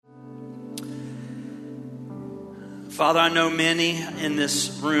Father, I know many in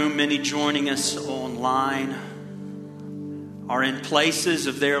this room, many joining us online, are in places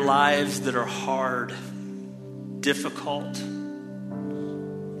of their lives that are hard, difficult,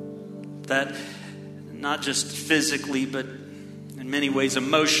 that not just physically, but in many ways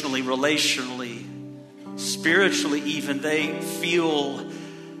emotionally, relationally, spiritually even, they feel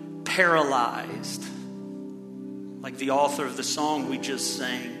paralyzed. Like the author of the song we just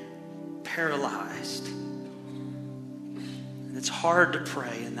sang, paralyzed. And it's hard to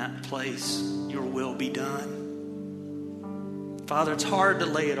pray in that place, your will be done. Father, it's hard to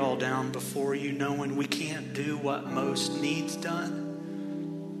lay it all down before you, knowing we can't do what most needs done.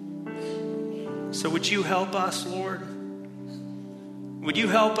 So would you help us, Lord? Would you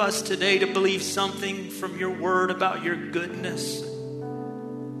help us today to believe something from your word about your goodness?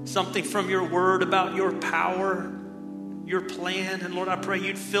 Something from your word about your power, your plan. And Lord, I pray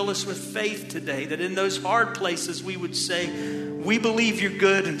you'd fill us with faith today, that in those hard places we would say, we believe you're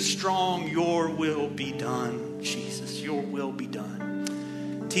good and strong. Your will be done, Jesus. Your will be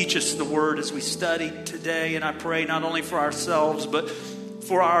done. Teach us the word as we study today. And I pray not only for ourselves, but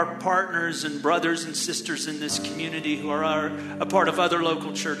for our partners and brothers and sisters in this community who are a part of other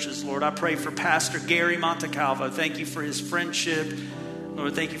local churches, Lord. I pray for Pastor Gary Montecalvo. Thank you for his friendship.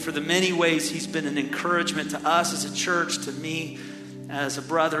 Lord, thank you for the many ways he's been an encouragement to us as a church, to me as a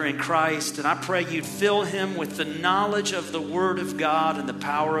brother in Christ. And I pray you'd fill him with the knowledge of the Word of God and the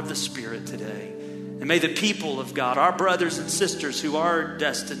power of the Spirit today. And may the people of God, our brothers and sisters who are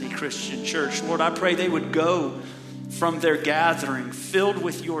Destiny Christian Church, Lord, I pray they would go from their gathering filled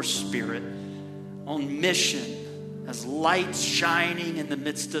with your Spirit, on mission, as lights shining in the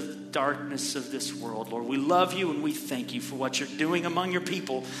midst of darkness of this world. Lord, we love you and we thank you for what you're doing among your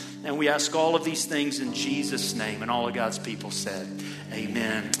people. And we ask all of these things in Jesus' name. And all of God's people said,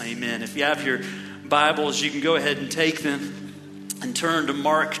 amen. Amen. If you have your Bibles, you can go ahead and take them and turn to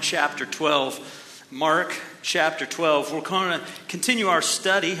Mark chapter 12. Mark chapter 12. We're going to continue our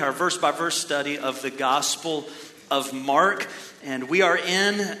study, our verse-by-verse study of the Gospel of Mark. And we are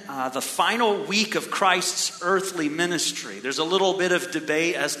in the final week of Christ's earthly ministry. There's a little bit of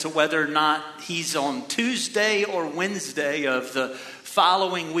debate as to whether or not he's on Tuesday or Wednesday of the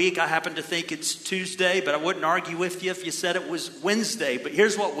following week. I happen to think it's Tuesday, but I wouldn't argue with you if you said it was Wednesday. But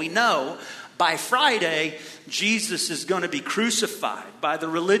here's what we know. By Friday, Jesus is going to be crucified by the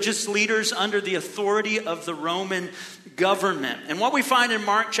religious leaders under the authority of the Roman government. And what we find in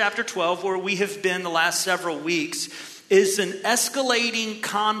Mark chapter 12, where we have been the last several weeks, is an escalating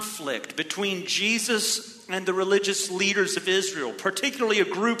conflict between Jesus and the religious leaders of Israel, particularly a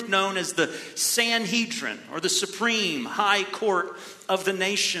group known as the Sanhedrin, or the Supreme High Court of the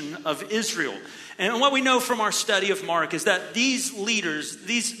nation of Israel. And what we know from our study of Mark is that these leaders,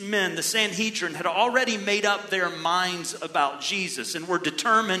 these men, the Sanhedrin, had already made up their minds about Jesus and were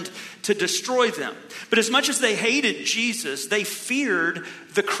determined to destroy them. But as much as they hated Jesus, they feared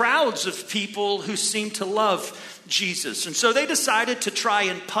the crowds of people who seemed to love Jesus. And so they decided to try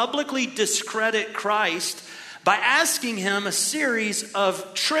and publicly discredit Christ by asking him a series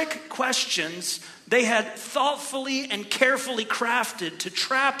of trick questions they had thoughtfully and carefully crafted to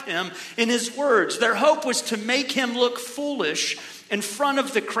trap him in his words. Their hope was to make him look foolish in front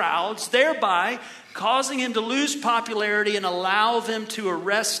of the crowds, thereby causing him to lose popularity and allow them to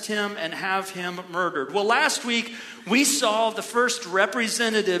arrest him and have him murdered. Well, last week we saw the first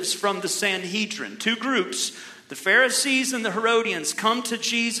representatives from the Sanhedrin, two groups, the Pharisees and the Herodians, come to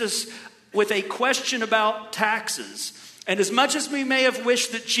Jesus with a question about taxes. And as much as we may have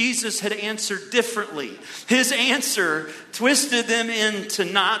wished that Jesus had answered differently, his answer twisted them into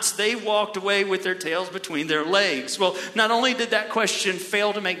knots. They walked away with their tails between their legs. Well, not only did that question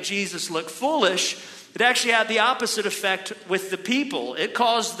fail to make Jesus look foolish, it actually had the opposite effect with the people. It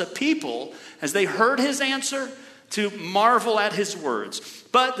caused the people, as they heard his answer, to marvel at his words.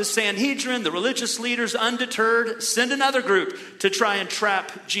 But the Sanhedrin, the religious leaders, undeterred, send another group to try and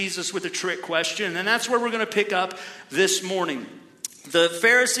trap Jesus with a trick question. And that's where we're going to pick up this morning. The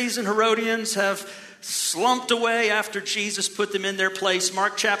Pharisees and Herodians have slumped away after Jesus put them in their place.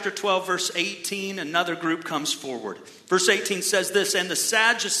 Mark chapter 12, verse 18, another group comes forward. Verse 18 says this, "And the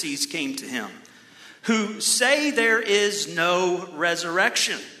Sadducees came to him, who say there is no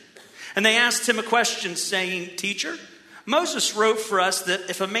resurrection. And they asked him a question, saying, 'Teacher, Moses wrote for us that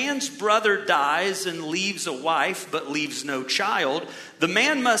if a man's brother dies and leaves a wife but leaves no child, the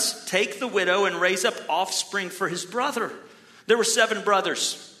man must take the widow and raise up offspring for his brother. There were 7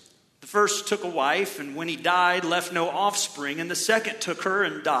 brothers. The first took a wife, and when he died, left no offspring. And the second took her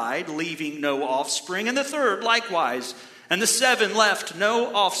and died, leaving no offspring. And the third likewise. And the 7 left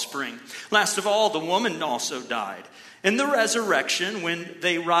no offspring. Last of all, the woman also died. In the resurrection, when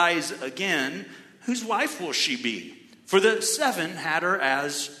they rise again, whose wife will she be? For the 7 had her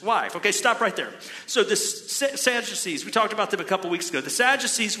as wife. Okay, stop right there. So the Sadducees, we talked about them a couple weeks ago. The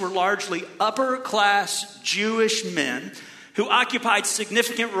Sadducees were largely upper class Jewish men who occupied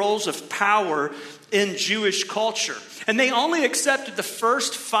significant roles of power in Jewish culture. And they only accepted the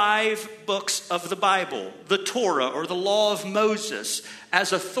first 5 books of the Bible, the Torah or the Law of Moses,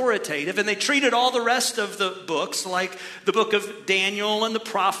 as authoritative. And they treated all the rest of the books, like the book of Daniel and the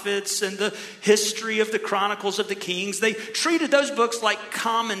prophets and the history of the Chronicles of the Kings, they treated those books like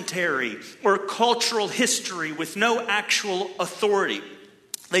commentary or cultural history with no actual authority.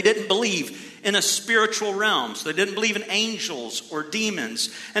 They didn't believe in a spiritual realm. So they didn't believe in angels or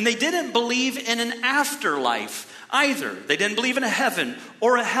demons. And they didn't believe in an afterlife either. They didn't believe in a heaven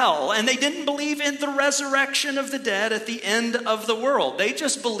or a hell. And they didn't believe in the resurrection of the dead at the end of the world. They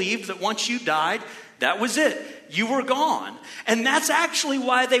just believed that once you died, that was it. You were gone. And that's actually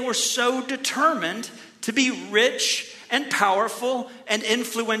why they were so determined to be rich and powerful and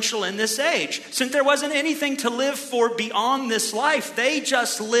influential in this age. Since there wasn't anything to live for beyond this life, they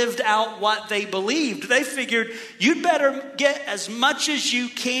just lived out what they believed. They figured you'd better get as much as you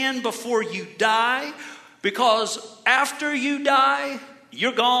can before you die, because after you die,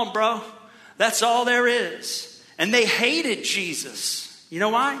 you're gone, bro. That's all there is. And they hated Jesus. You know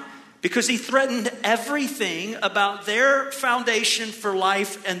why? Because he threatened everything about their foundation for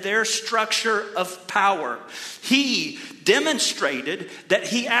life and their structure of power. He demonstrated that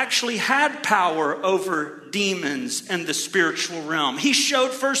he actually had power over demons and the spiritual realm. He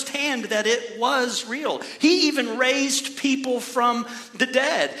showed firsthand that it was real. He even raised people from the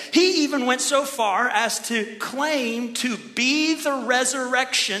dead. He even went so far as to claim to be the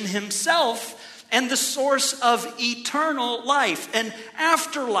resurrection himself and the source of eternal life and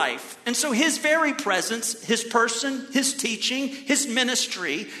afterlife. And so his very presence, his person, his teaching, his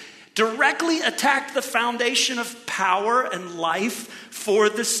ministry directly attacked the foundation of power and life for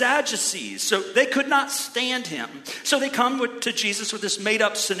the Sadducees. So they could not stand him. So they come to Jesus with this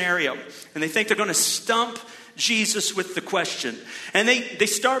made-up scenario. And they think they're going to stump Jesus with the question. And they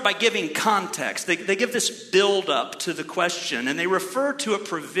start by giving context. They give this build-up to the question. And they refer to a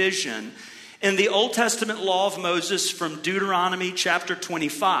provision in the Old Testament law of Moses from Deuteronomy chapter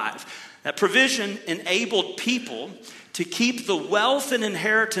 25. That provision enabled people to keep the wealth and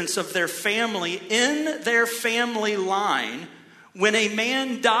inheritance of their family in their family line when a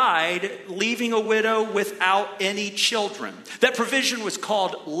man died, leaving a widow without any children. That provision was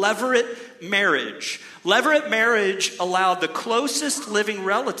called levirate marriage. Levirate marriage allowed the closest living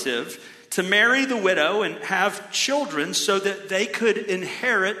relative to marry the widow and have children so that they could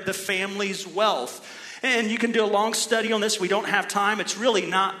inherit the family's wealth. And you can do a long study on this. We don't have time. It's really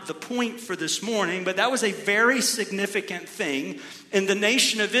not the point for this morning, but that was a very significant thing in the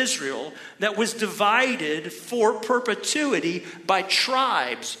nation of Israel that was divided for perpetuity by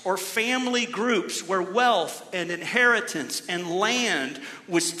tribes or family groups where wealth and inheritance and land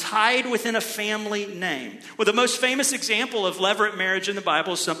was tied within a family name. Well, the most famous example of levirate marriage in the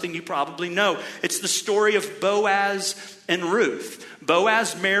Bible is something you probably know. It's the story of Boaz and Ruth.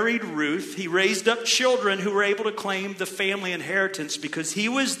 Boaz married Ruth. He raised up children who were able to claim the family inheritance because he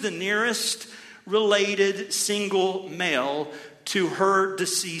was the nearest related single male to her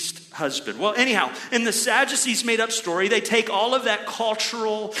deceased husband. Well, anyhow, in the Sadducees made up story, they take all of that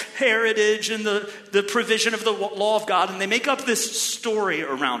cultural heritage and the provision of the law of God, and they make up this story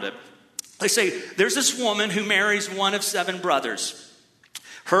around it. They say, there's this woman who marries one of 7 brothers.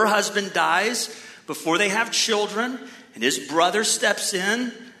 Her husband dies before they have children, and his brother steps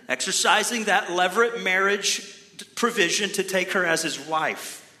in, exercising that levirate marriage provision to take her as his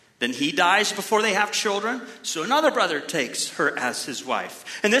wife. Then he dies before they have children, so another brother takes her as his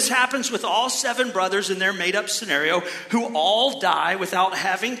wife. And this happens with all 7 brothers in their made-up scenario who all die without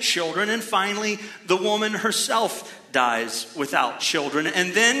having children. And finally, the woman herself dies without children.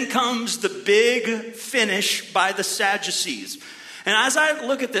 And then comes the big finish by the Sadducees. And as I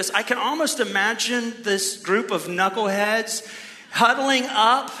look at this, I can almost imagine this group of knuckleheads huddling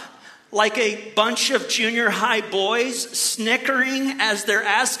up like a bunch of junior high boys, snickering as they're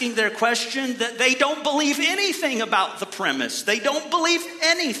asking their question, that they don't believe anything about the premise. They don't believe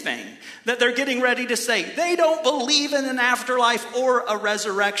anything that they're getting ready to say. They don't believe in an afterlife or a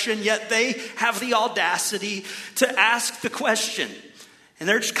resurrection, yet they have the audacity to ask the question. And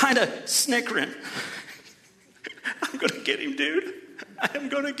they're just kind of snickering. I'm going to get him, dude. I am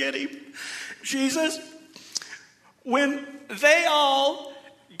going to get him. Jesus, when they all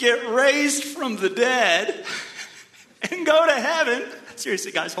get raised from the dead, and go to heaven.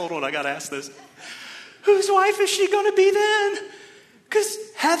 Seriously, guys, hold on. I got to ask this. Whose wife is she going to be then? Because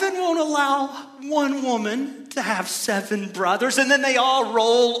heaven won't allow one woman to have 7 brothers, and then they all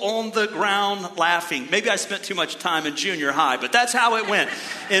roll on the ground laughing. Maybe I spent too much time in junior high, but that's how it went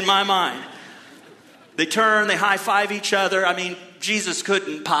in my mind. They turn, they high-five each other. I mean, Jesus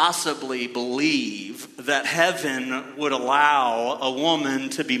couldn't possibly believe that heaven would allow a woman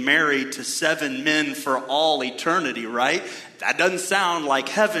to be married to 7 men for all eternity, right? That doesn't sound like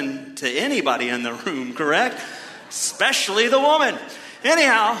heaven to anybody in the room, correct? Especially the woman.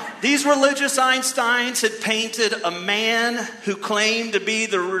 Anyhow, these religious Einsteins had painted a man who claimed to be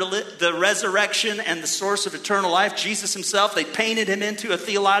the resurrection and the source of eternal life, Jesus himself. They painted him into a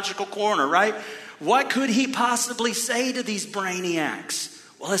theological corner, right? What could he possibly say to these brainiacs?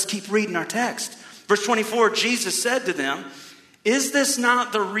 Well, let's keep reading our text. Verse 24, Jesus said to them, "Is this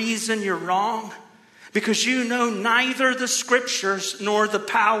not the reason you're wrong? Because you know neither the scriptures nor the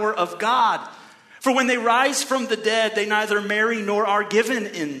power of God. For when they rise from the dead, they neither marry nor are given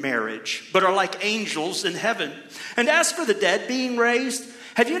in marriage, but are like angels in heaven. And as for the dead being raised,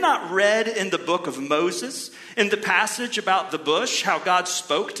 have you not read in the book of Moses, in the passage about the bush, how God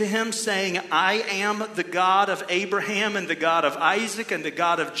spoke to him, saying, 'I am the God of Abraham and the God of Isaac and the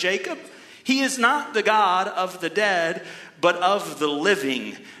God of Jacob'? He is not the God of the dead, but of the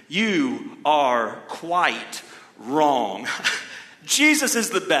living. You are quite wrong." Jesus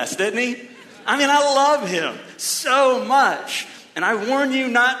is the best, isn't he? I mean, I love him so much. And I warn you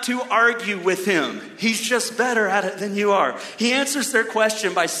not to argue with him. He's just better at it than you are. He answers their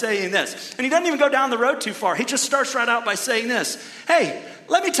question by saying this. And he doesn't even go down the road too far. He just starts right out by saying this. "Hey,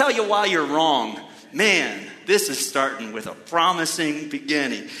 let me tell you why you're wrong." Man, this is starting with a promising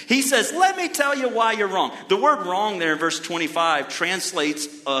beginning. He says, let me tell you why you're wrong. The word wrong there in verse 25 translates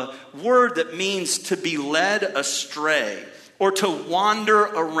a word that means to be led astray or to wander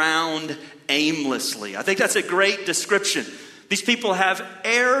around aimlessly. I think that's a great description. These people have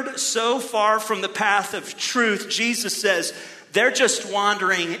erred so far from the path of truth. Jesus says they're just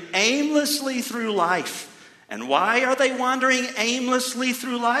wandering aimlessly through life. And why are they wandering aimlessly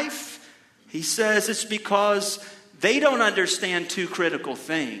through life? He says it's because they don't understand 2 critical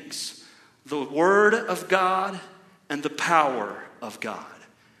things: the Word of God and the power of God.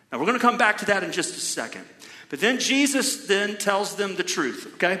 Now we're going to come back to that in just a second. But then Jesus then tells them the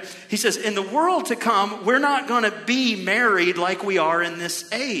truth, okay? He says, in the world to come, we're not going to be married like we are in this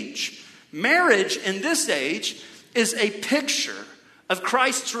age. Marriage in this age is a picture of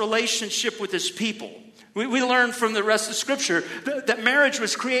Christ's relationship with his people. We learn from the rest of Scripture that marriage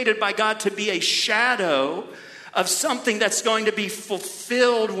was created by God to be a shadow of something that's going to be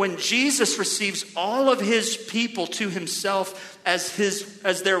fulfilled when Jesus receives all of his people to himself as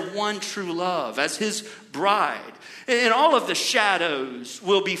their one true love, as his bride. And all of the shadows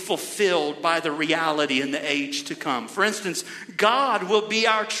will be fulfilled by the reality in the age to come. For instance, God will be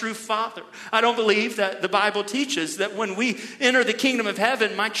our true Father. I don't believe that the Bible teaches that when we enter the kingdom of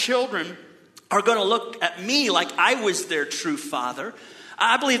heaven, my children are going to look at me like I was their true father.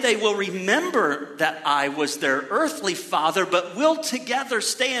 I believe they will remember that I was their earthly father, but we'll together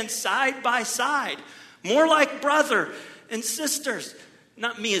stand side by side, more like brother and sisters.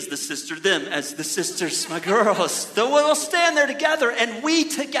 Not me as the sister, them as the sisters, my girls. We'll stand there together, and we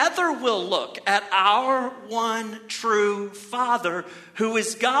together will look at our one true Father, who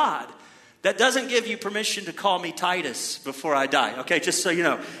is God. That doesn't give you permission to call me Titus before I die, okay? Just so you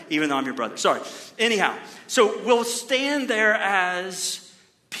know, even though I'm your brother. Sorry. Anyhow, so we'll stand there as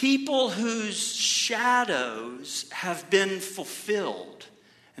people whose shadows have been fulfilled.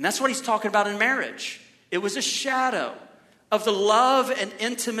 And that's what he's talking about in marriage. It was a shadow of the love and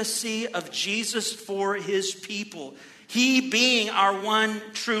intimacy of Jesus for his people. He being our one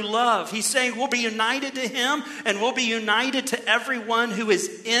true love. He's saying we'll be united to him, and we'll be united to everyone who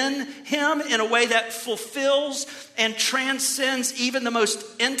is in him in a way that fulfills and transcends even the most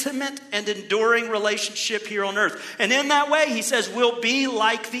intimate and enduring relationship here on earth. And in that way, he says we'll be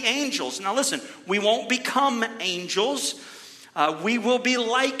like the angels. Now listen, we won't become angels. We will be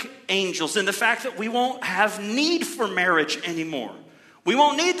like angels in the fact that we won't have need for marriage anymore. We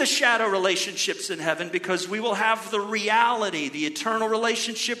won't need the shadow relationships in heaven because we will have the reality, the eternal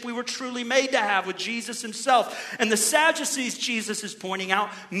relationship we were truly made to have with Jesus himself. And the Sadducees, Jesus is pointing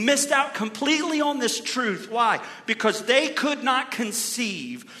out, missed out completely on this truth. Why? Because they could not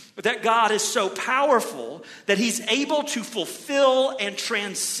conceive that God is so powerful that he's able to fulfill and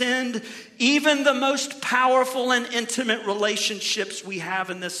transcend even the most powerful and intimate relationships we have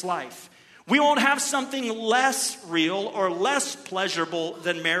in this life. We won't have something less real or less pleasurable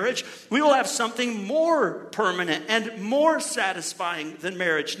than marriage. We will have something more permanent and more satisfying than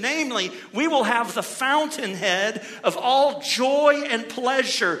marriage. Namely, we will have the fountainhead of all joy and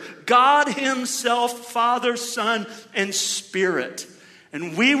pleasure, God himself, Father, Son, and Spirit.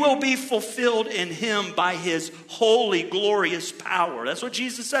 And we will be fulfilled in him by his holy, glorious power. That's what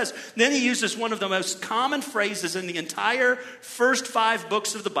Jesus says. Then he uses one of the most common phrases in the entire first 5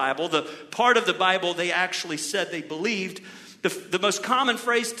 books of the Bible, the part of the Bible they actually said they believed. The most common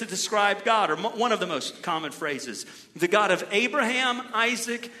phrase to describe God, or one of the most common phrases, the God of Abraham,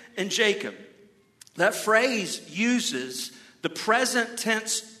 Isaac, and Jacob. That phrase uses the present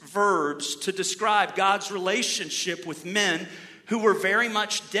tense verbs to describe God's relationship with men who were very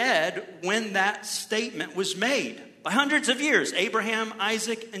much dead when that statement was made. By hundreds of years, Abraham,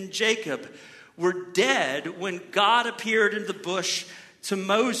 Isaac, and Jacob were dead when God appeared in the bush to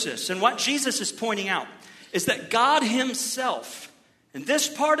Moses. And what Jesus is pointing out is that God himself, in this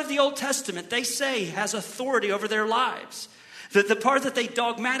part of the Old Testament, they say has authority over their lives. The part that they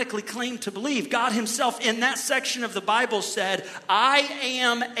dogmatically claim to believe, God himself in that section of the Bible said, I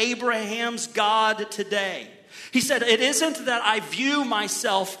am Abraham's God today. He said, it isn't that I view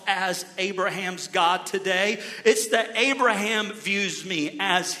myself as Abraham's God today. It's that Abraham views me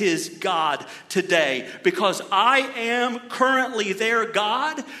as his God today. Because I am currently their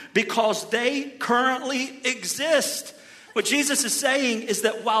God, because they currently exist. What Jesus is saying is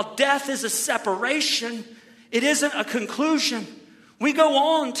that while death is a separation, it isn't a conclusion. We go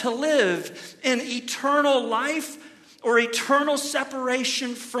on to live in eternal life or eternal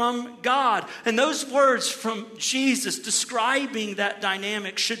separation from God. And those words from Jesus describing that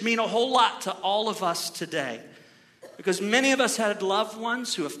dynamic should mean a whole lot to all of us today. Because many of us had loved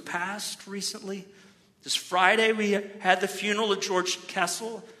ones who have passed recently. This Friday we had the funeral of George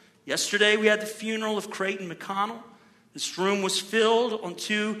Kessel. Yesterday we had the funeral of Creighton McConnell. This room was filled on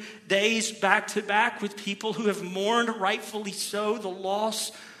 2 days back to back with people who have mourned, rightfully so, the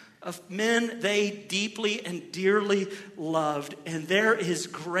loss of men they deeply and dearly loved. And there is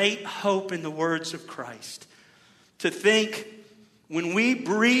great hope in the words of Christ. To think when we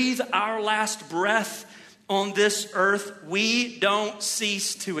breathe our last breath on this earth, we don't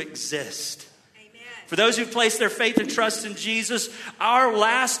cease to exist. Amen. For those who place their faith and trust in Jesus, our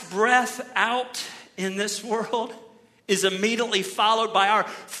last breath out in this world is immediately followed by our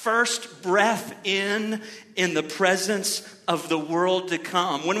first breath in the presence of the world to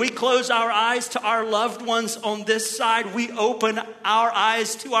come. When we close our eyes to our loved ones on this side, we open our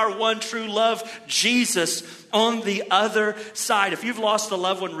eyes to our one true love, Jesus, on the other side. If you've lost a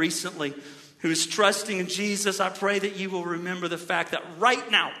loved one recently who's trusting in Jesus, I pray that you will remember the fact that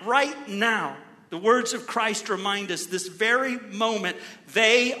right now, the words of Christ remind us this very moment,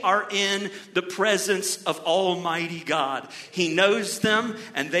 they are in the presence of Almighty God. He knows them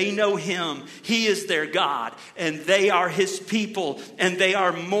and they know him. He is their God and they are his people, and they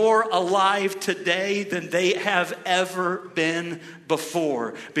are more alive today than they have ever been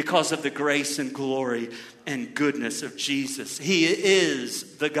before because of the grace and glory and goodness of Jesus. He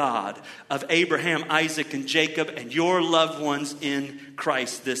is the God of Abraham, Isaac, and Jacob, and your loved ones in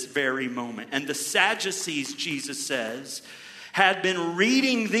Christ this very moment. And the Sadducees, Jesus says, had been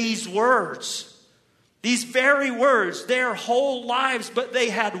reading these words, these very words, their whole lives, but they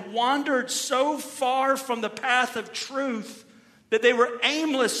had wandered so far from the path of truth that they were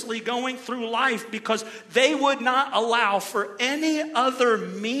aimlessly going through life because they would not allow for any other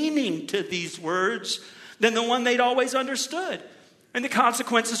meaning to these words than the one they'd always understood. And the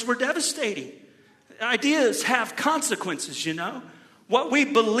consequences were devastating. Ideas have consequences, you know. What we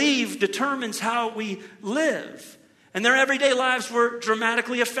believe determines how we live. And their everyday lives were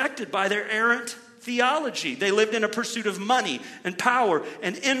dramatically affected by their errant theology. They lived in a pursuit of money and power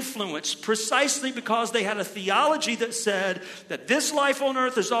and influence precisely because they had a theology that said that this life on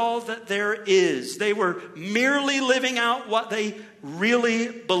earth is all that there is. They were merely living out what they really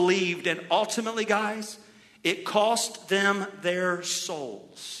believed. And ultimately, guys, it cost them their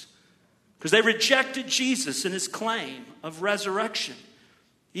souls because they rejected Jesus and his claim of resurrection.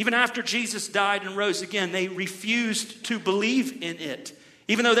 Even after Jesus died and rose again, they refused to believe in it.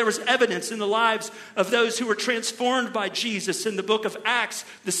 Even though there was evidence in the lives of those who were transformed by Jesus. In the book of Acts,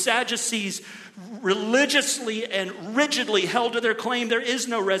 the Sadducees religiously and rigidly held to their claim there is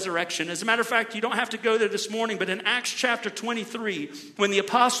no resurrection. As a matter of fact, you don't have to go there this morning, but in Acts chapter 23, when the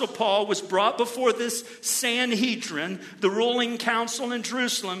Apostle Paul was brought before this Sanhedrin, the ruling council in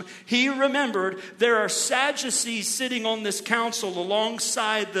Jerusalem, he remembered there are Sadducees sitting on this council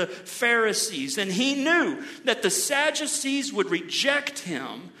alongside the Pharisees, and he knew that the Sadducees would reject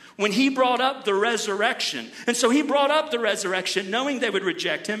him when he brought up the resurrection. And so he brought up the resurrection knowing they would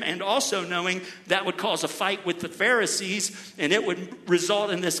reject him, and also knowing that would cause a fight with the Pharisees and it would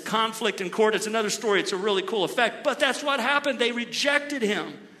result in this conflict in court. It's another story. It's a really cool effect. But that's what happened. They rejected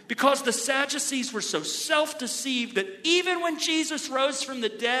him because the Sadducees were so self-deceived that even when Jesus rose from the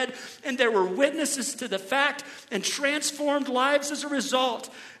dead and there were witnesses to the fact and transformed lives as a result,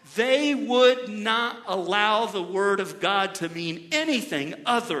 they would not allow the word of God to mean anything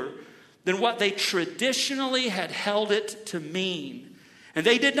other than what they traditionally had held it to mean. And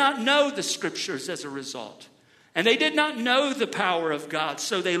they did not know the scriptures as a result. And they did not know the power of God.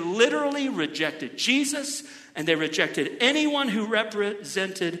 So they literally rejected Jesus, and they rejected anyone who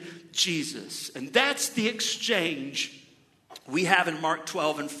represented Jesus. And that's the exchange we have in Mark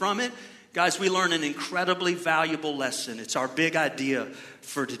 12. And from it, guys, we learn an incredibly valuable lesson. It's our big idea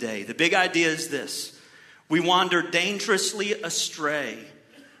for today. The big idea is this: we wander dangerously astray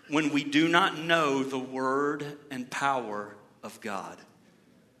when we do not know the word and power of God.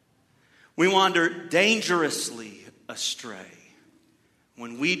 We wander dangerously astray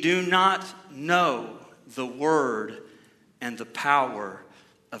when we do not know the word and the power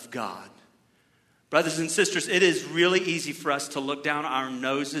of God. Brothers and sisters, it is really easy for us to look down our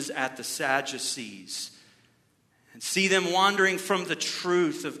noses at the Sadducees and see them wandering from the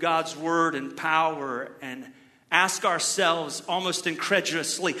truth of God's word and power, and ask ourselves almost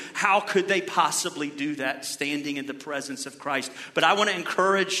incredulously, how could they possibly do that standing in the presence of Christ? But I want to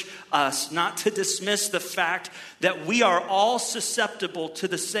encourage us not to dismiss the fact that we are all susceptible to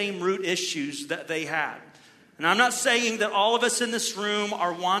the same root issues that they had. And I'm not saying that all of us in this room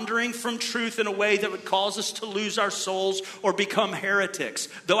are wandering from truth in a way that would cause us to lose our souls or become heretics.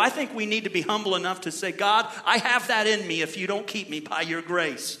 Though I think we need to be humble enough to say, God, I have that in me if you don't keep me by your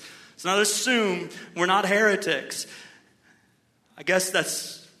grace. Let's not assume we're not heretics. I guess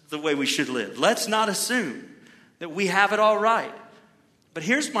that's the way we should live. Let's not assume that we have it all right. But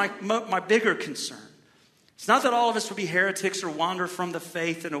here's my bigger concern. It's not that all of us would be heretics or wander from the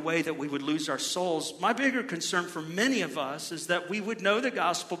faith in a way that we would lose our souls. My bigger concern for many of us is that we would know the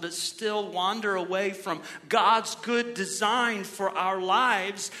gospel but still wander away from God's good design for our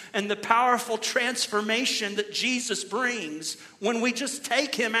lives and the powerful transformation that Jesus brings when we just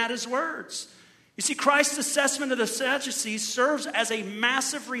take him at his words. You see, Christ's assessment of the Sadducees serves as a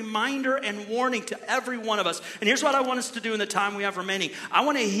massive reminder and warning to every one of us. And here's what I want us to do in the time we have remaining. I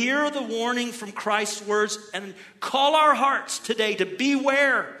want to hear the warning from Christ's words and call our hearts today to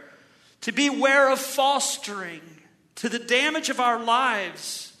beware of fostering, to the damage of our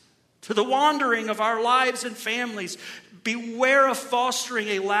lives, to the wandering of our lives and families. Beware of fostering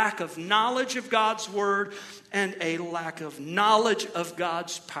a lack of knowledge of God's word and a lack of knowledge of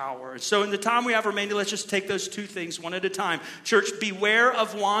God's power. So in the time we have remaining, let's just take those two things one at a time. Church, beware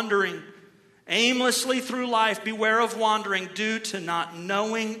of wandering aimlessly through life. Beware of wandering due to not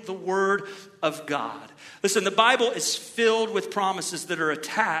knowing the word of God. Listen, the Bible is filled with promises that are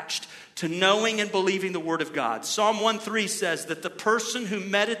attached to knowing and believing the word of God. Psalm 1:3 says that the person who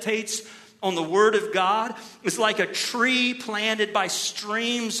meditates on the word of God is like a tree planted by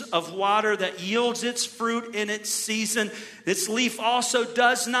streams of water that yields its fruit in its season. Its leaf also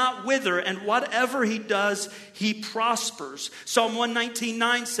does not wither, and whatever he does, he prospers. Psalm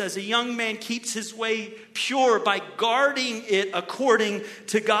 119:9 says, a young man keeps his way pure by guarding it according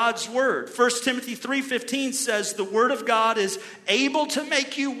to God's word. 1 Timothy 3:15 says, the word of God is able to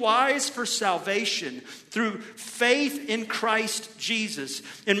make you wise for salvation through faith in Christ Jesus.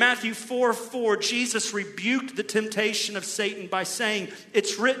 In Matthew 4:4, Jesus rebuked the temptation of Satan by saying,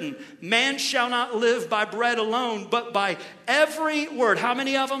 it's written, man shall not live by bread alone, but by every word. How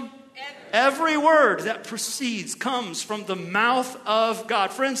many of them? Every word that comes from the mouth of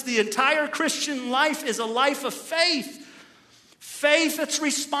God. Friends, the entire Christian life is a life of faith. Faith that's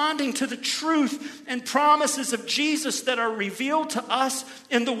responding to the truth and promises of Jesus that are revealed to us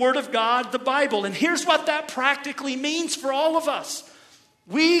in the Word of God, the Bible. And here's what that practically means for all of us.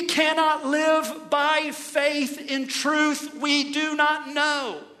 We cannot live by faith in truth we do not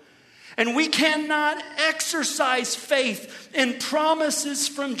know. And we cannot exercise faith in promises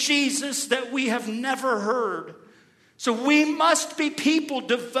from Jesus that we have never heard. So we must be people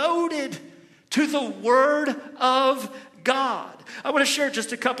devoted to the Word of God. I want to share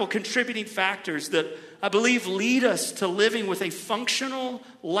just a couple contributing factors that I believe lead us to living with a functional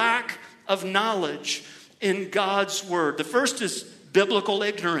lack of knowledge in God's word. The first is biblical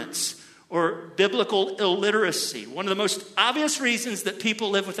ignorance or biblical illiteracy. One of the most obvious reasons that people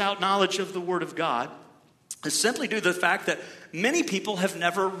live without knowledge of the word of God is simply due to the fact that many people have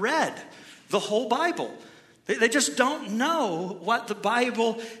never read the whole Bible. They just don't know what the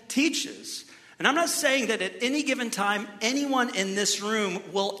Bible teaches. And I'm not saying that at any given time, anyone in this room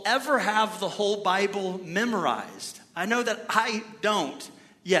will ever have the whole Bible memorized. I know that I don't.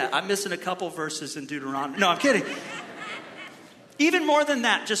 Yeah, I'm missing a couple verses in Deuteronomy. No, I'm kidding. Even more than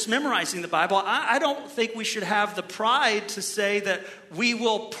that, just memorizing the Bible, I don't think we should have the pride to say that we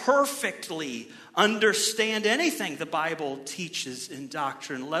will perfectly understand anything the Bible teaches in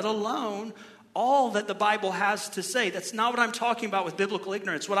doctrine, let alone all that the Bible has to say. That's not what I'm talking about with biblical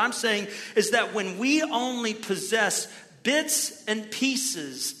ignorance. What I'm saying is that when we only possess bits and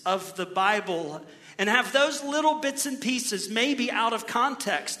pieces of the Bible and have those little bits and pieces maybe out of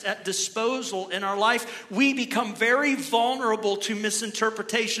context at disposal in our life, we become very vulnerable to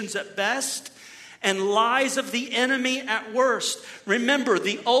misinterpretations at best and lies of the enemy at worst. Remember,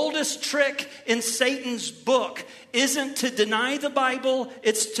 the oldest trick in Satan's book isn't to deny the Bible,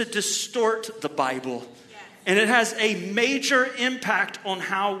 it's to distort the Bible. And it has a major impact on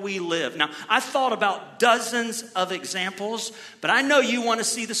how we live. Now, I thought about dozens of examples, but I know you want to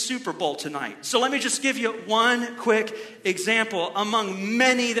see the Super Bowl tonight. So let me just give you one quick example among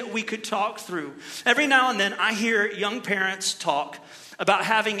many that we could talk through. Every now and then I hear young parents talk about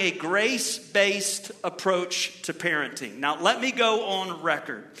having a grace-based approach to parenting. Now, let me go on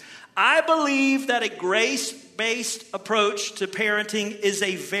record. I believe that a grace-based approach to parenting is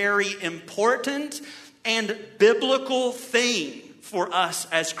a very important and biblical thing for us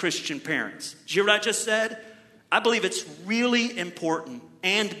as Christian parents. Did you hear what I just said? I believe it's really important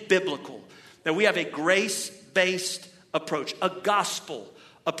and biblical that we have a grace-based approach, a gospel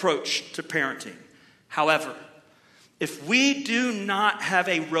approach to parenting. However, if we do not have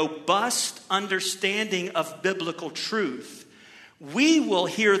a robust understanding of biblical truth, we will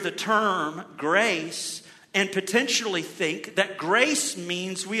hear the term grace and potentially think that grace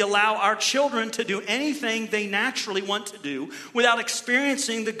means we allow our children to do anything they naturally want to do without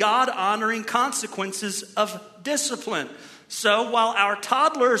experiencing the God-honoring consequences of discipline. So while our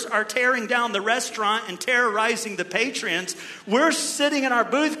toddlers are tearing down the restaurant and terrorizing the patrons, we're sitting in our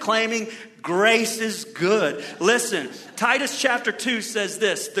booth claiming grace is good. Listen, Titus chapter 2 says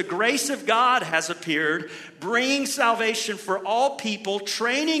this: the grace of God has appeared, bringing salvation for all people,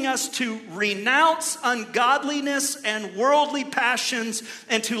 training us to renounce ungodliness and worldly passions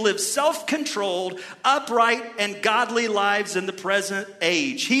and to live self-controlled, upright, and godly lives in the present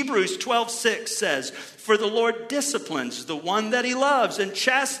age. Hebrews 12:6 says, for the Lord disciplines the one that he loves and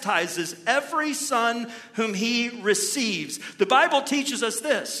chastises every son whom he receives. The Bible teaches us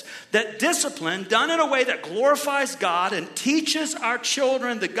this, that discipline done in a way that glorifies God and teaches our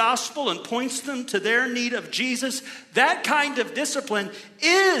children the gospel and points them to their need of Jesus, that kind of discipline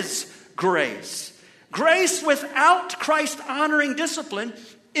is grace. Grace without Christ-honoring discipline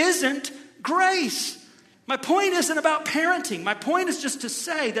isn't grace. My point isn't about parenting. My point is just to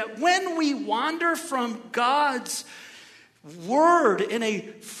say that when we wander from God's word in a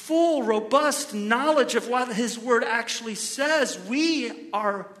full, robust knowledge of what his word actually says, we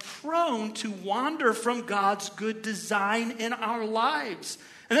are prone to wander from God's good design in our lives.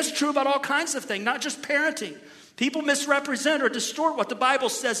 And that's true about all kinds of things, not just parenting. People misrepresent or distort what the Bible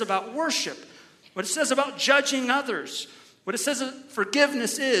says about worship, what it says about judging others, what it says that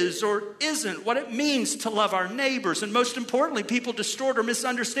forgiveness is or isn't, what it means to love our neighbors. And most importantly, people distort or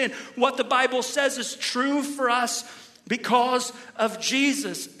misunderstand what the Bible says is true for us because of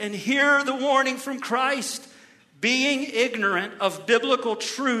Jesus. And hear the warning from Christ. Being ignorant of biblical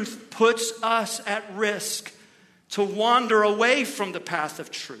truth puts us at risk to wander away from the path of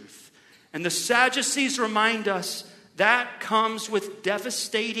truth. And the Sadducees remind us that comes with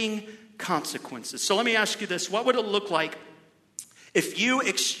devastating consequences. So let me ask you this. What would it look like if you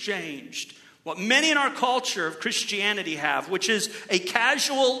exchanged what many in our culture of Christianity have, which is a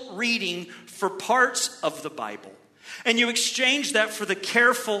casual reading for parts of the Bible, and you exchange that for the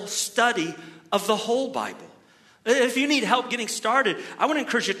careful study of the whole Bible? If you need help getting started, I want to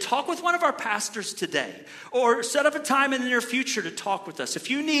encourage you to talk with one of our pastors today or set up a time in the near future to talk with us.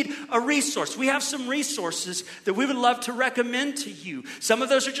 If you need a resource, we have some resources that we would love to recommend to you. Some of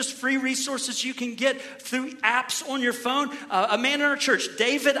those are just free resources you can get through apps on your phone. A man in our church,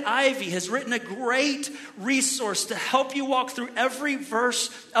 David Ivy, has written a great resource to help you walk through every verse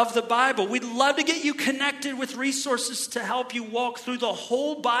of the Bible. We'd love to get you connected with resources to help you walk through the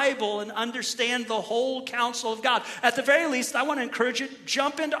whole Bible and understand the whole counsel of God. At the very least, I want to encourage you to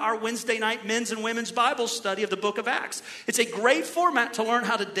jump into our Wednesday night men's and women's Bible study of the book of Acts. It's a great format to learn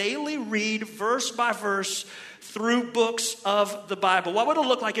how to daily read verse by verse through books of the Bible. What would it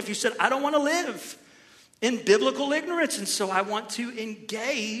look like if you said, I don't want to live in biblical ignorance, and so I want to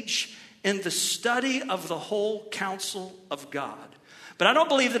engage in the study of the whole counsel of God? But I don't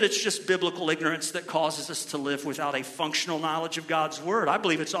believe that it's just biblical ignorance that causes us to live without a functional knowledge of God's word. I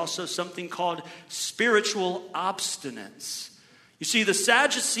believe it's also something called spiritual obstinance. You see, the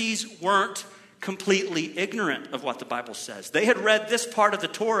Sadducees weren't completely ignorant of what the Bible says. They had read this part of the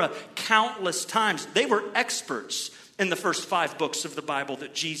Torah countless times. They were experts in the first 5 books of the Bible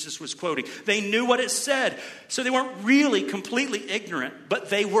that Jesus was quoting. They knew what it said. So they weren't really completely ignorant, but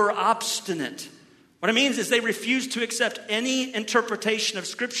they were obstinate. What it means is they refused to accept any interpretation of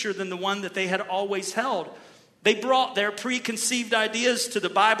Scripture than the one that they had always held. They brought their preconceived ideas to the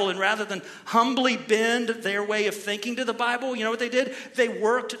Bible, and rather than humbly bend their way of thinking to the Bible, you know what they did? They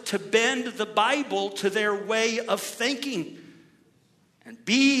worked to bend the Bible to their way of thinking. And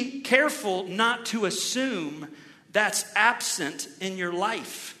be careful not to assume that's absent in your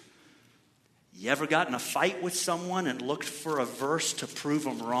life. You ever got in a fight with someone and looked for a verse to prove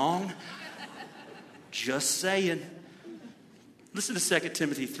them wrong? Just saying. Listen to 2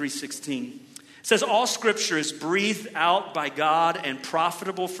 Timothy 3:16. It says, all Scripture is breathed out by God and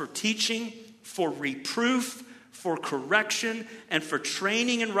profitable for teaching, for reproof, for correction, and for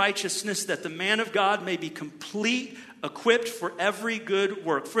training in righteousness, that the man of God may be complete, equipped for every good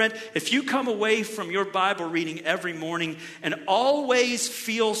work. Friend, if you come away from your Bible reading every morning and always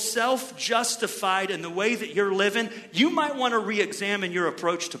feel self-justified in the way that you're living, you might want to re-examine your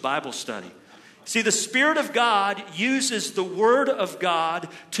approach to Bible study. See, the Spirit of God uses the Word of God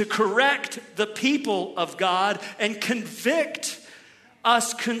to correct the people of God and convict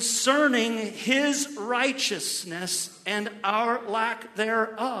us concerning His righteousness and our lack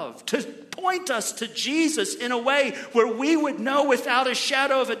thereof. To point us to Jesus in a way where we would know without a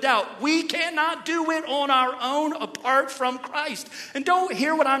shadow of a doubt, we cannot do it on our own apart from Christ. And don't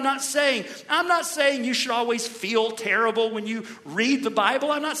hear what I'm not saying. I'm not saying you should always feel terrible when you read the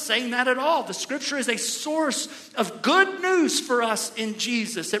Bible. I'm not saying that at all. The Scripture is a source of good news for us in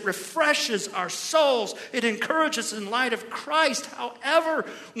Jesus. It refreshes our souls. It encourages in light of Christ. However,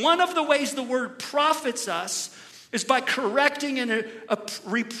 one of the ways the Word profits us is by correcting and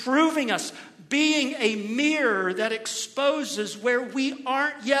reproving us, being a mirror that exposes where we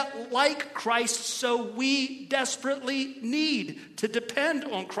aren't yet like Christ, so we desperately need to depend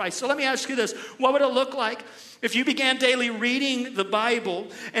on Christ. So let me ask you this. What would it look like if you began daily reading the Bible,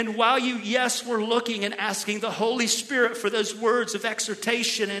 and while you, were looking and asking the Holy Spirit for those words of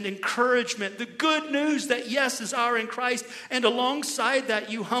exhortation and encouragement, the good news that is our in Christ, and alongside that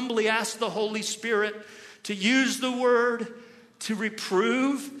you humbly ask the Holy Spirit to use the word to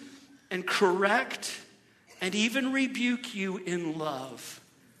reprove and correct and even rebuke you in love,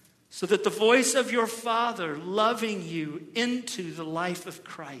 so that the voice of your Father loving you into the life of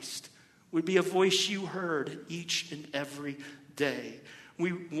Christ would be a voice you heard each and every day.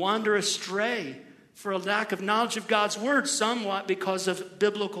 We wander astray for a lack of knowledge of God's word, somewhat because of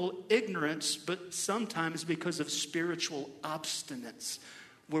biblical ignorance, but sometimes because of spiritual obstinance,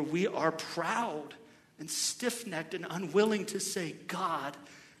 where we are proud and stiff-necked and unwilling to say, God,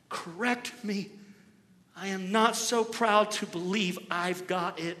 correct me. I am not so proud to believe I've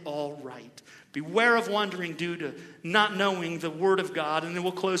got it all right. Beware of wandering due to not knowing the Word of God. And then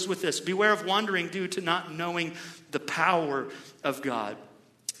we'll close with this. Beware of wandering due to not knowing the power of God.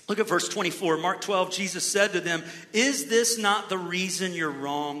 Look at verse 24. Mark 12, Jesus said to them, is this not the reason you're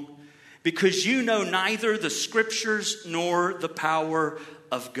wrong? Because you know neither the Scriptures nor the power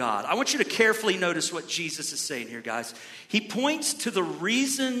of God. I want you to carefully notice what Jesus is saying here, guys. He points to the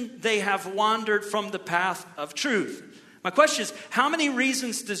reason they have wandered from the path of truth. My question is, how many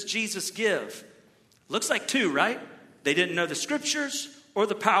reasons does Jesus give? Looks like 2, right? They didn't know the Scriptures or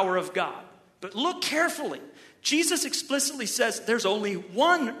the power of God. But look carefully. Jesus explicitly says there's only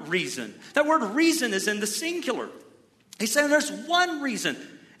one reason. That word reason is in the singular. He's saying there's one reason.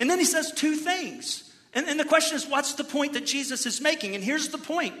 And then he says 2 things. And the question is, what's the point that Jesus is making? And here's the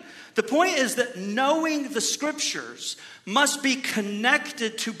point. The point is that knowing the scriptures must be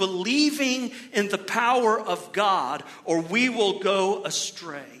connected to believing in the power of God, or we will go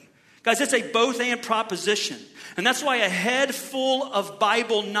astray. Guys, it's a both and proposition. And that's why a head full of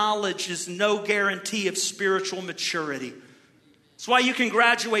Bible knowledge is no guarantee of spiritual maturity. That's why you can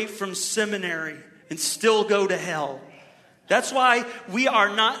graduate from seminary and still go to hell. That's why we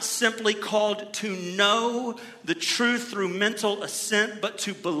are not simply called to know the truth through mental assent, but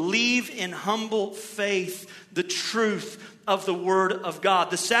to believe in humble faith the truth of the Word of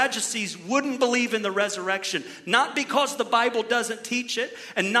God. The Sadducees wouldn't believe in the resurrection, not because the Bible doesn't teach it,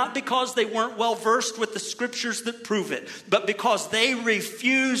 and not because they weren't well versed with the scriptures that prove it, but because they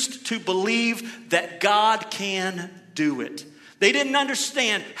refused to believe that God can do it. They didn't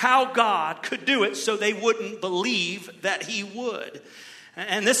understand how God could do it, so they wouldn't believe that he would.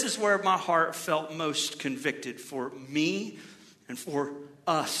 And this is where my heart felt most convicted for me and for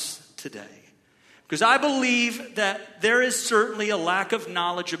us today. Because I believe that there is certainly a lack of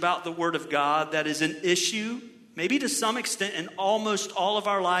knowledge about the Word of God that is an issue, maybe to some extent, in almost all of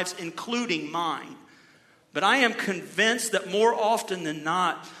our lives, including mine. But I am convinced that more often than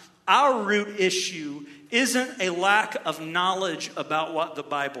not, our root issue isn't a lack of knowledge about what the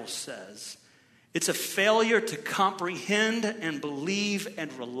Bible says. It's a failure to comprehend and believe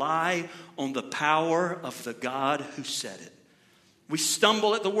and rely on the power of the God who said it. We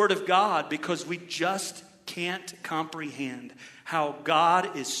stumble at the Word of God because we just can't comprehend how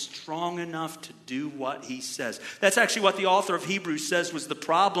God is strong enough to do what he says. That's actually what the author of Hebrews says was the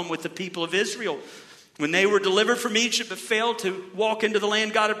problem with the people of Israel. When they were delivered from Egypt but failed to walk into the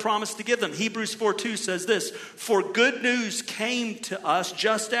land God had promised to give them. Hebrews 4:2 says this, "For good news came to us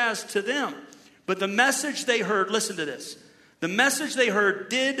just as to them. But the message they heard," listen to this, "the message they heard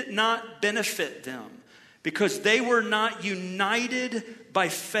did not benefit them because they were not united by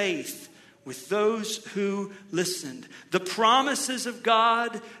faith with those who listened." The promises of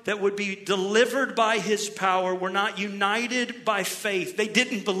God that would be delivered by his power were not united by faith. They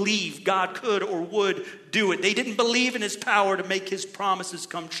didn't believe God could or would do it. They didn't believe in his power to make his promises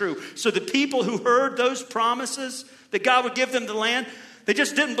come true. So the people who heard those promises that God would give them the land, they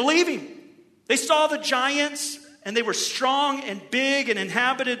just didn't believe him. They saw the giants and they were strong and big and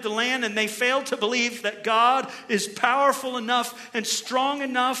inhabited the land, and they failed to believe that God is powerful enough and strong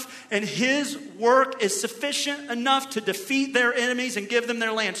enough, and his work is sufficient enough to defeat their enemies and give them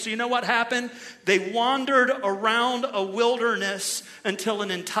their land. So you know what happened? They wandered around a wilderness until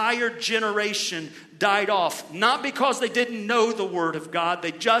an entire generation died off. Not because they didn't know the Word of God,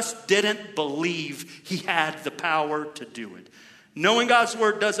 they just didn't believe he had the power to do it. Knowing God's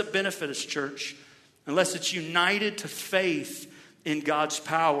Word doesn't benefit us, church, unless it's united to faith in God's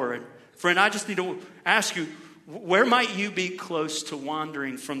power. And friend, I just need to ask you, where might you be close to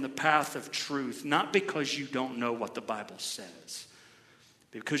wandering from the path of truth? Not because you don't know what the Bible says,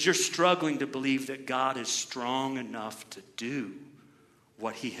 because you're struggling to believe that God is strong enough to do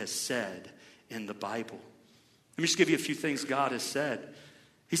what he has said in the Bible. Let me just give you a few things God has said.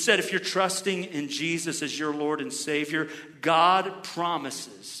 He said, if you're trusting in Jesus as your Lord and Savior, God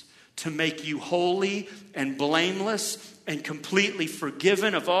promises to make you holy and blameless and completely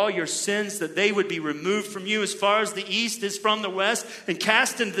forgiven of all your sins, that they would be removed from you as far as the east is from the west and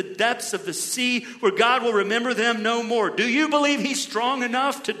cast into the depths of the sea, where God will remember them no more. Do you believe he's strong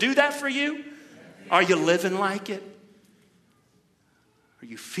enough to do that for you? Are you living like it? Are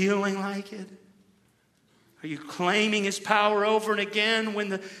you feeling like it? Are you claiming his power over and again when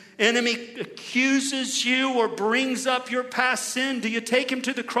the enemy accuses you or brings up your past sin? Do you take him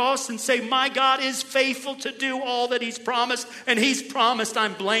to the cross and say, my God is faithful to do all that he's promised, and he's promised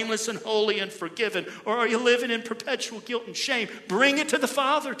I'm blameless and holy and forgiven? Or are you living in perpetual guilt and shame? Bring it to the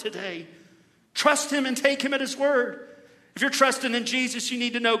Father today. Trust him and take him at his word. If you're trusting in Jesus, you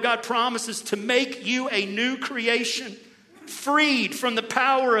need to know God promises to make you a new creation, freed from the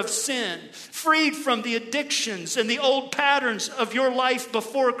power of sin, freed from the addictions and the old patterns of your life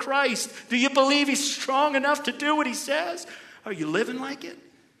before Christ. Do you believe he's strong enough to do what he says? Are you living like it?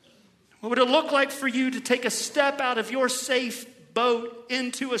 What would it look like for you to take a step out of your safe boat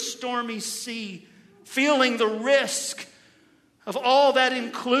into a stormy sea, feeling the risk of all that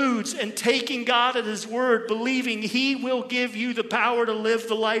includes, and taking God at his word, believing he will give you the power to live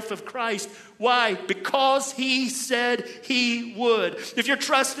the life of Christ? Why? Because he said he would. If you're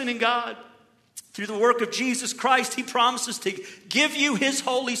trusting in God through the work of Jesus Christ, he promises to give you his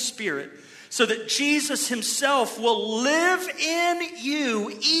Holy Spirit so that Jesus himself will live in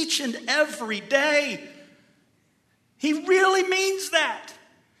you each and every day. He really means that.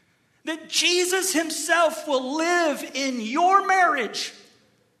 That Jesus himself will live in your marriage.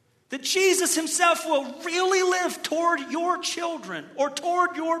 That Jesus himself will really live toward your children or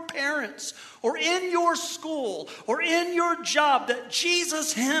toward your parents or in your school or in your job. That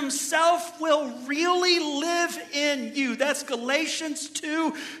Jesus himself will really live in you. That's Galatians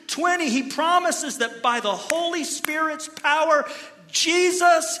 2:20. He promises that by the Holy Spirit's power,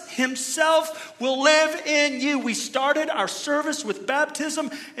 Jesus himself will live in you. We started our service with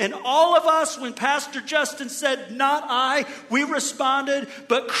baptism, and all of us, when Pastor Justin said, "Not I," we responded,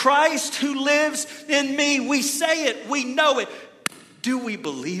 "But Christ who lives in me." We say it, we know it. Do we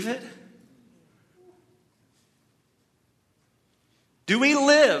believe it? Do we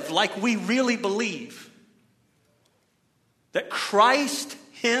live like we really believe that Christ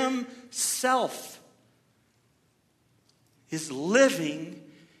himself is living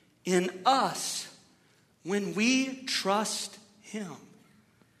in us when we trust him?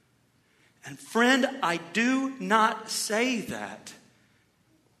 And friend, I do not say that,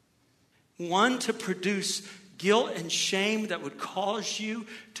 one, to produce guilt and shame that would cause you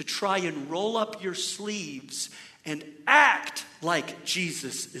to try and roll up your sleeves and act like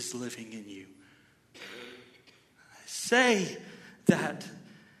Jesus is living in you. I say that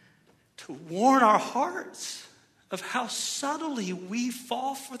to warn our hearts of how subtly we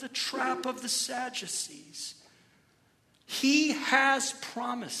fall for the trap of the Sadducees. He has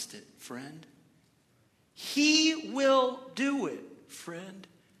promised it, friend. He will do it, friend.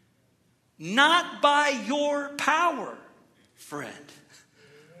 Not by your power, friend,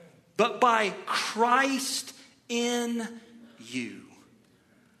 but by Christ in you.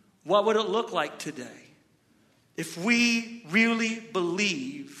 What would it look like today if we really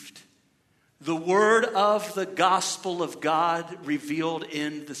believed the word of the gospel of God revealed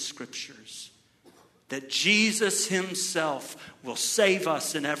in the scriptures? That Jesus himself will save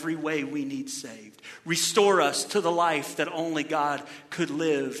us in every way we need saved. Restore us to the life that only God could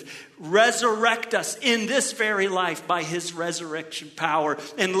live. Resurrect us in this very life by his resurrection power.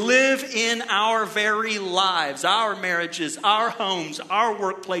 And live in our very lives, our marriages, our homes, our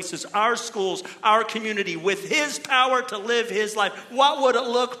workplaces, our schools, our community, with his power to live his life. What would it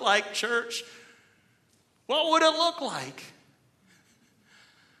look like, church? What would it look like?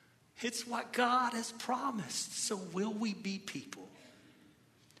 It's what God has promised. So will we be people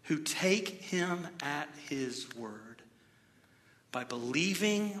who take him at his word by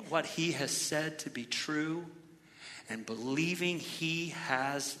believing what he has said to be true and believing he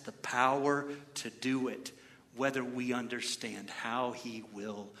has the power to do it, whether we understand how he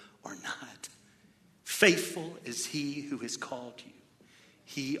will or not? Faithful is he who has called you.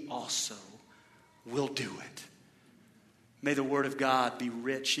 He also will do it. May the word of God be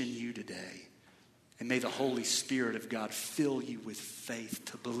rich in you today. And may the Holy Spirit of God fill you with faith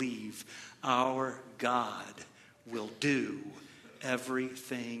to believe our God will do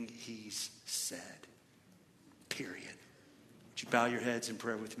everything he's said. Period. Would you bow your heads in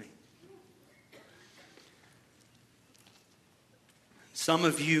prayer with me? Some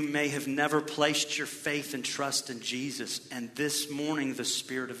of you may have never placed your faith and trust in Jesus, and this morning the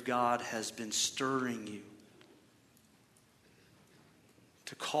Spirit of God has been stirring you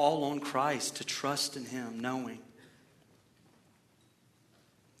to call on Christ, to trust in him, knowing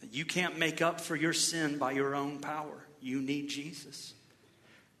that you can't make up for your sin by your own power. You need Jesus.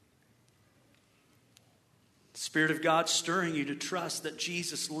 The Spirit of God stirring you to trust that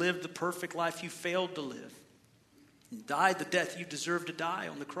Jesus lived the perfect life you failed to live. He died the death you deserved to die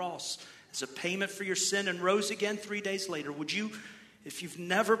on the cross as a payment for your sin and rose again 3 days later. Would you, if you've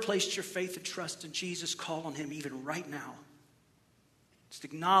never placed your faith and trust in Jesus, call on him even right now? Just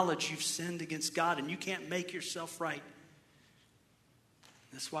acknowledge you've sinned against God and you can't make yourself right.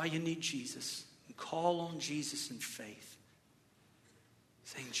 That's why you need Jesus. And call on Jesus in faith.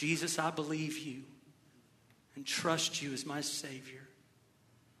 Saying, Jesus, I believe you and trust you as my Savior.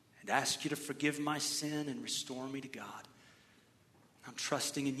 And ask you to forgive my sin and restore me to God. I'm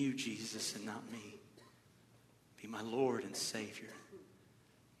trusting in you, Jesus, and not me. Be my Lord and Savior.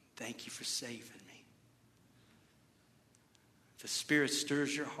 Thank you for saving me. If the Spirit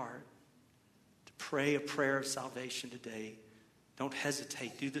stirs your heart to pray a prayer of salvation today, don't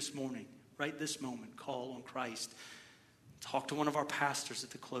hesitate. Do this morning, right this moment. Call on Christ. Talk to one of our pastors at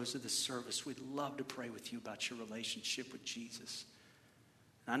the close of this service. We'd love to pray with you about your relationship with Jesus.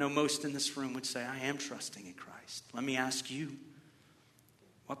 And I know most in this room would say, I am trusting in Christ. Let me ask you,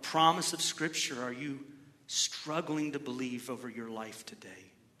 what promise of Scripture are you struggling to believe over your life today?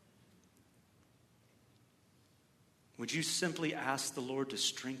 Would you simply ask the Lord to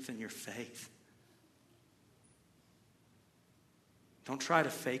strengthen your faith? Don't try to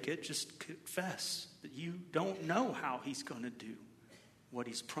fake it. Just confess that you don't know how he's going to do what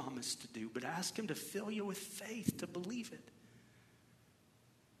he's promised to do. But ask him to fill you with faith to believe it.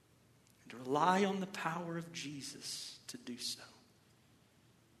 And to rely on the power of Jesus to do so.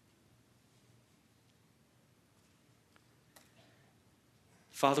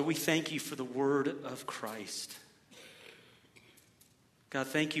 Father, we thank you for the word of Christ. God,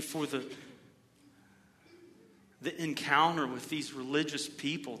 thank you for the encounter with these religious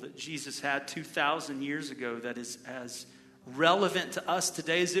people that Jesus had 2,000 years ago that is as relevant to us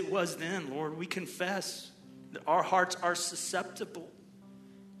today as it was then. Lord, we confess that our hearts are susceptible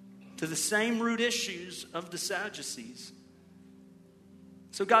to the same root issues of the Sadducees.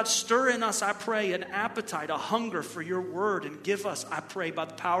 So God, stir in us, I pray, an appetite, a hunger for your word, and give us, I pray, by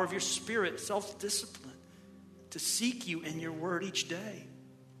the power of your Spirit, self-discipline to seek you in your word each day.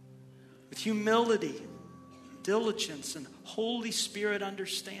 With humility, diligence, and Holy Spirit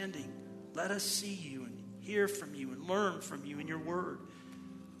understanding, let us see you and hear from you and learn from you in your word.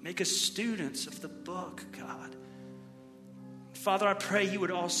 Make us students of the book, God. Father, I pray you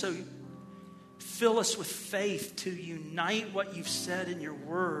would also fill us with faith to unite what you've said in your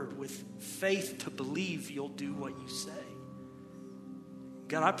word with faith to believe you'll do what you say.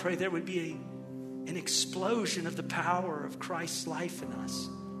 God, I pray there would be an explosion of the power of Christ's life in us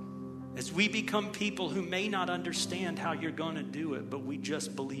as we become people who may not understand how you're going to do it, but we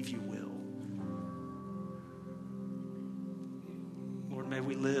just believe you will. Lord, may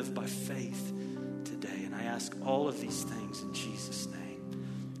we live by faith today. And I ask all of these things in Jesus' name.